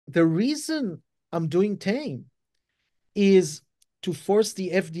the reason I'm doing TAME is to force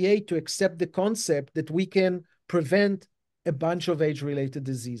the FDA to accept the concept that we can prevent a bunch of age-related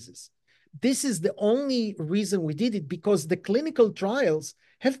diseases. This is the only reason we did it, because the clinical trials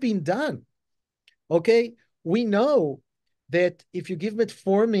have been done. Okay, we know that if you give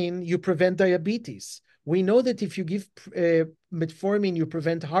metformin, you prevent diabetes. We know that if you give metformin, you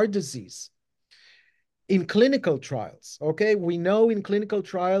prevent heart disease in clinical trials. Okay, we know in clinical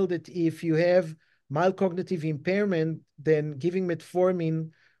trial that if you have mild cognitive impairment, then giving metformin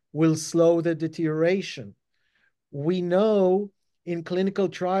will slow the deterioration. We know in clinical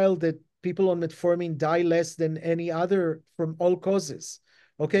trial that people on metformin die less than any other from all causes.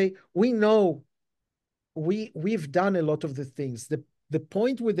 Okay, we know we've done a lot of the things. The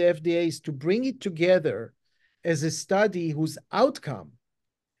point with the FDA is to bring it together as a study whose outcome,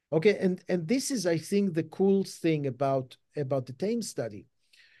 okay, and this is, I think, the cool thing about the TAME study.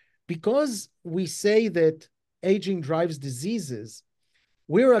 Because we say that aging drives diseases,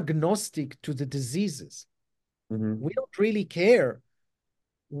 we're agnostic to the diseases. Hmm. We don't really care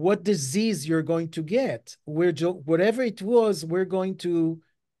what disease you're going to get. Whatever it was, we're going to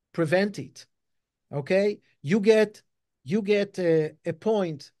prevent it. Okay, you get a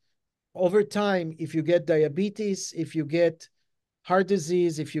point over time if you get diabetes, if you get heart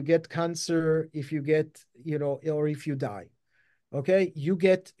disease, if you get cancer, if you get, or if you die. Okay, you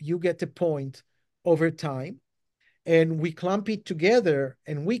get a point over time, and we clump it together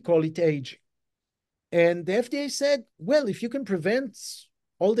and we call it aging. And the FDA said, well, if you can prevent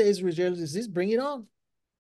all the age-related disease, bring it on.